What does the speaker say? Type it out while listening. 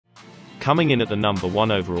Coming in at the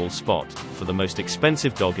 #1 overall spot, for the most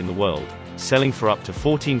expensive dog in the world, selling for up to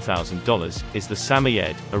 $14,000, is the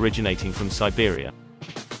Samoyed, originating from Siberia.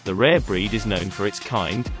 The rare breed is known for its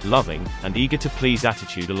kind, loving, and eager-to-please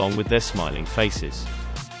attitude along with their smiling faces.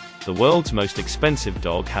 The world's most expensive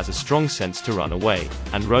dog has a strong sense to run away,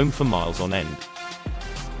 and roam for miles on end.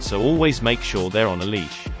 So always make sure they're on a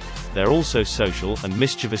leash. They're also social and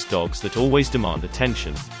mischievous dogs that always demand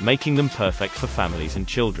attention, making them perfect for families and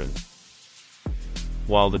children.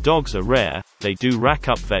 While the dogs are rare, they do rack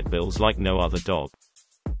up vet bills like no other dog.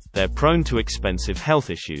 They're prone to expensive health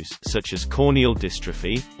issues, such as corneal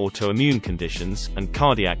dystrophy, autoimmune conditions, and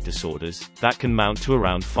cardiac disorders, that can mount to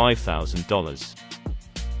around $5,000.